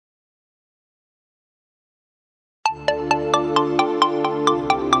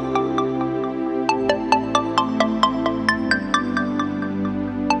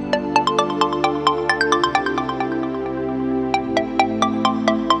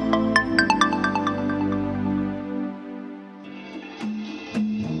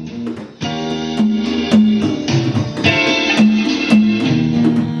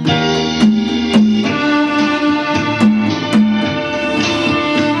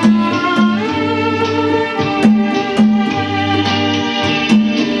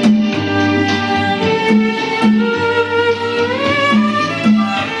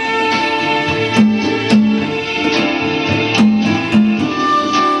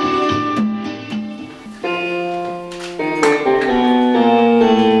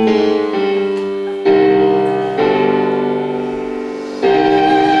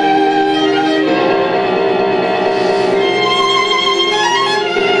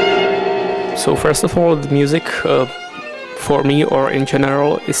So first of all, the music for me or in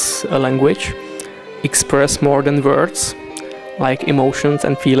general is a language, express more than words, like emotions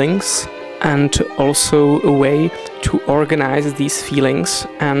and feelings, and also a way to organize these feelings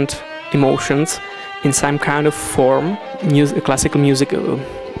and emotions in some kind of form. Classical music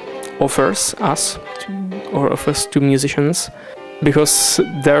offers us or offers to musicians, because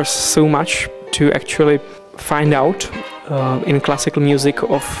there's so much to actually find out in classical music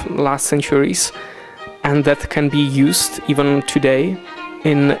of last centuries, and that can be used even today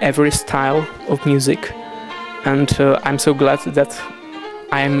in every style of music. And I'm so glad that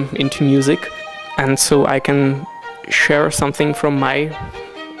I'm into music, and so I can share something from my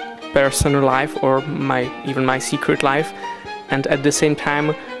personal life or even my secret life, and at the same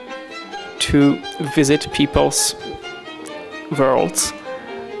time to visit people's worlds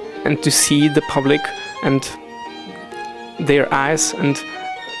and to see the public and their eyes, and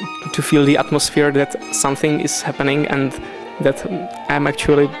to feel the atmosphere that something is happening and that I'm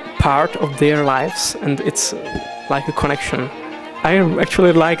actually part of their lives, and it's like a connection. I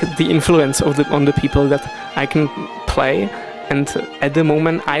actually like the influence on the people that I can play, and at the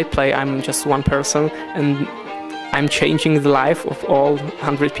moment I play, I'm just one person, and I'm changing the life of all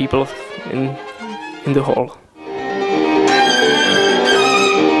 100 people in the hall.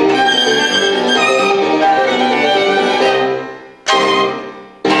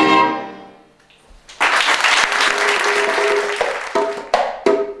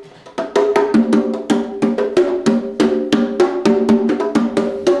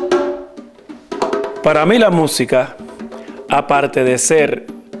 Para mí la música, aparte de ser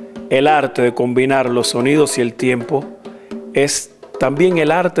el arte de combinar los sonidos y el tiempo, es también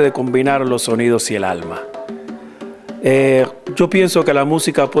el arte de combinar los sonidos y el alma. Yo pienso que la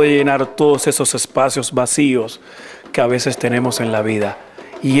música puede llenar todos esos espacios vacíos que a veces tenemos en la vida,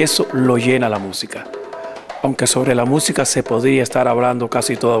 y eso lo llena la música. Aunque sobre la música se podría estar hablando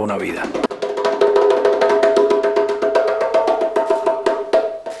casi toda una vida.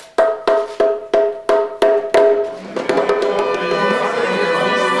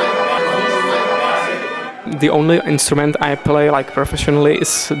 The only instrument I play like professionally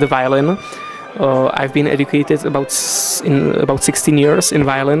is the violin. I've been educated about 16 years in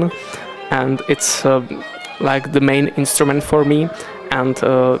violin, and it's like the main instrument for me, and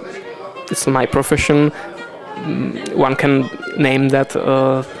it's my profession. One can name that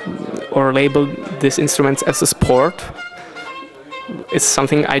or label this instrument as a sport. It's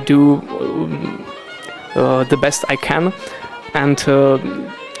something I do the best I can, and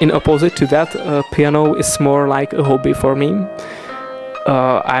in opposite to that, piano is more like a hobby for me.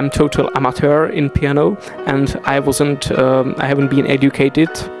 I'm total amateur in piano, and I haven't been educated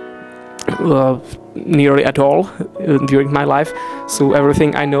nearly at all during my life. So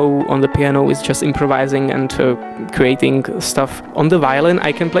everything I know on the piano is just improvising and creating stuff. On the violin,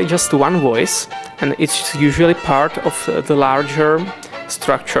 I can play just one voice, and it's usually part of the larger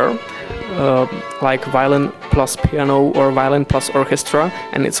structure. Like violin plus piano or violin plus orchestra,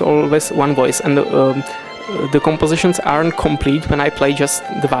 and it's always one voice, and the compositions aren't complete when I play just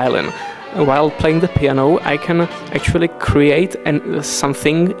the violin. While playing the piano, I can actually create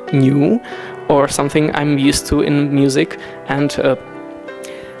something new or something I'm used to in music, and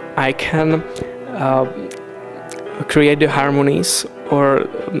I can create the harmonies or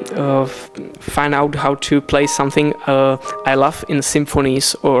find out how to play something I love in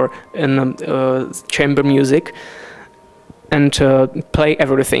symphonies or in chamber music, and play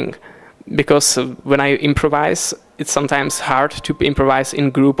everything. Because when I improvise, it's sometimes hard to improvise in a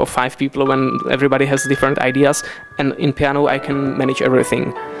group of 5 people when everybody has different ideas, and in piano I can manage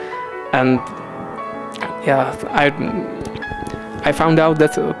everything. And yeah, I found out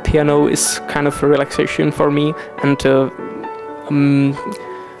that piano is kind of a relaxation for me, and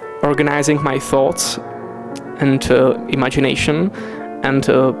organizing my thoughts and imagination, and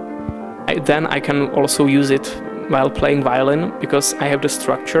then I can also use it while playing violin, because I have the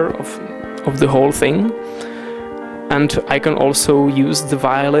structure of the whole thing, and I can also use the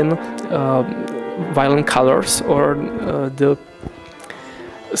violin colors or the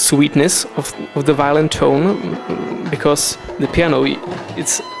sweetness of the violin tone, because the piano, you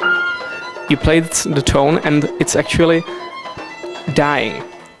play the tone and it's actually dying.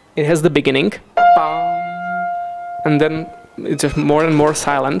 It has the beginning, and then it's just more and more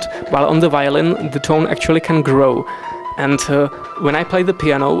silent, while on the violin the tone actually can grow. And when I play the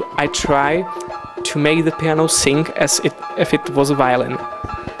piano, I try to make the piano sing as if it was a violin.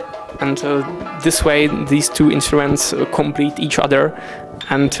 And this way these two instruments complete each other,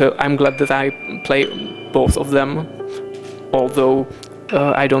 and I'm glad that I play both of them, although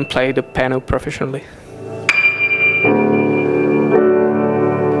I don't play the piano professionally.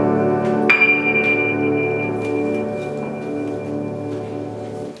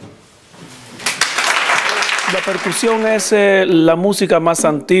 La percusión es la música más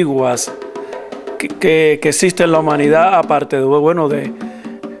antigua que existe en la humanidad, aparte de, bueno, de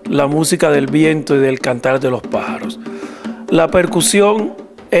la música del viento y del cantar de los pájaros. La percusión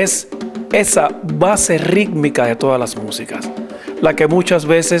es esa base rítmica de todas las músicas, la que muchas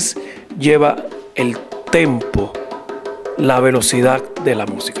veces lleva el tempo, la velocidad de la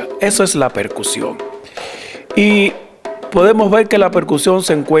música. Eso es la percusión. Y podemos ver que la percusión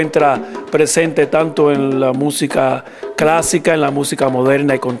se encuentra presente tanto en la música clásica, en la música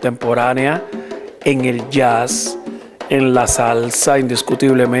moderna y contemporánea, en el jazz, en la salsa,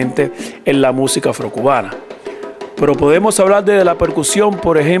 indiscutiblemente, en la música afro-cubana. Pero podemos hablar de la percusión,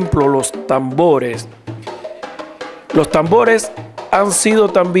 por ejemplo, los tambores. Los tambores han sido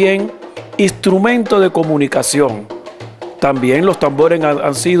también instrumentos de comunicación. También los tambores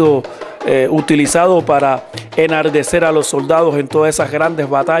han sido utilizados para enardecer a los soldados en todas esas grandes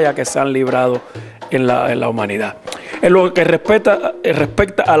batallas que se han librado en la humanidad. En lo que respecta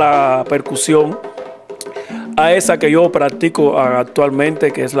a la percusión, a esa que yo practico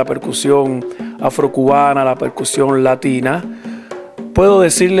actualmente, que es la percusión afrocubana, la percusión latina, puedo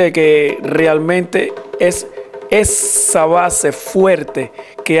decirle que realmente es esa base fuerte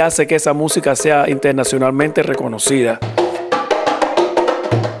que hace que esa música sea internacionalmente reconocida.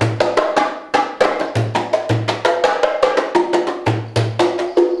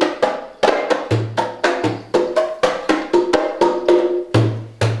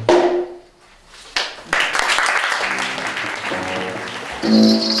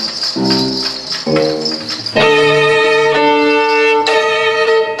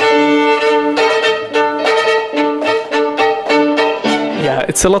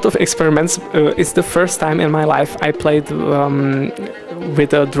 It's a lot of experiments. It's the first time in my life I played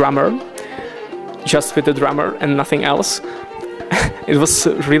with a drummer, just with a drummer and nothing else. It was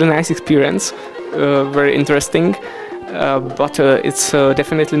a really nice experience, very interesting, but it's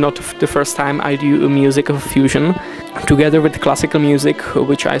definitely not the first time I do a music of fusion. Together with classical music,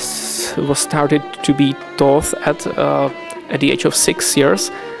 which I was started to be taught at the age of 6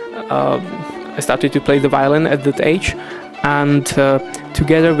 years. I started to play the violin at that age. And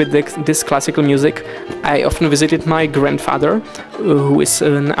together with this classical music, I often visited my grandfather, who is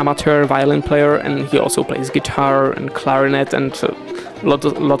an amateur violin player, and he also plays guitar and clarinet and lots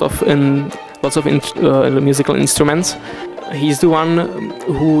of musical instruments. He's the one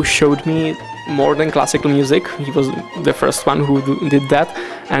who showed me more than classical music. He was the first one who did that,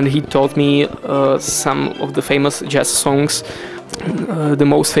 and he taught me some of the famous jazz songs, the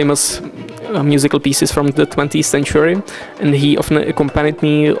most famous musical pieces from the 20th century, and he often accompanied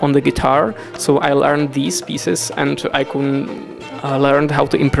me on the guitar, so I learned these pieces and I could learn how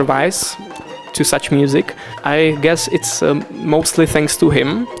to improvise to such music. I guess it's mostly thanks to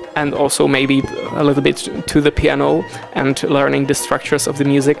him, and also maybe a little bit to the piano and learning the structures of the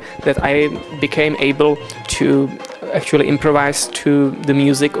music, that I became able to actually improvise to the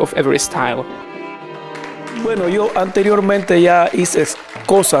music of every style. Bueno, yo anteriormente ya hice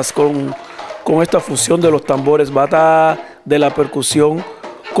cosas con esta fusión de los tambores batá, de la percusión,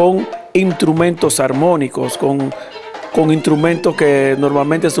 con instrumentos armónicos, con instrumentos que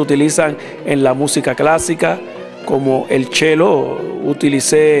normalmente se utilizan en la música clásica, como el cello.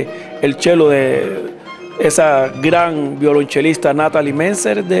 Utilicé el cello de esa gran violonchelista Nathalie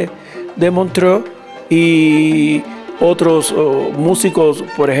Menzer de Montreux, y otros músicos,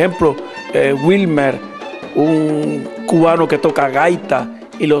 por ejemplo, Wilmer, un cubano que toca gaita,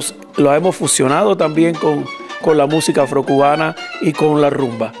 y lo hemos fusionado también con la música afrocubana y con la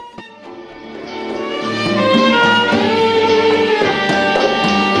rumba.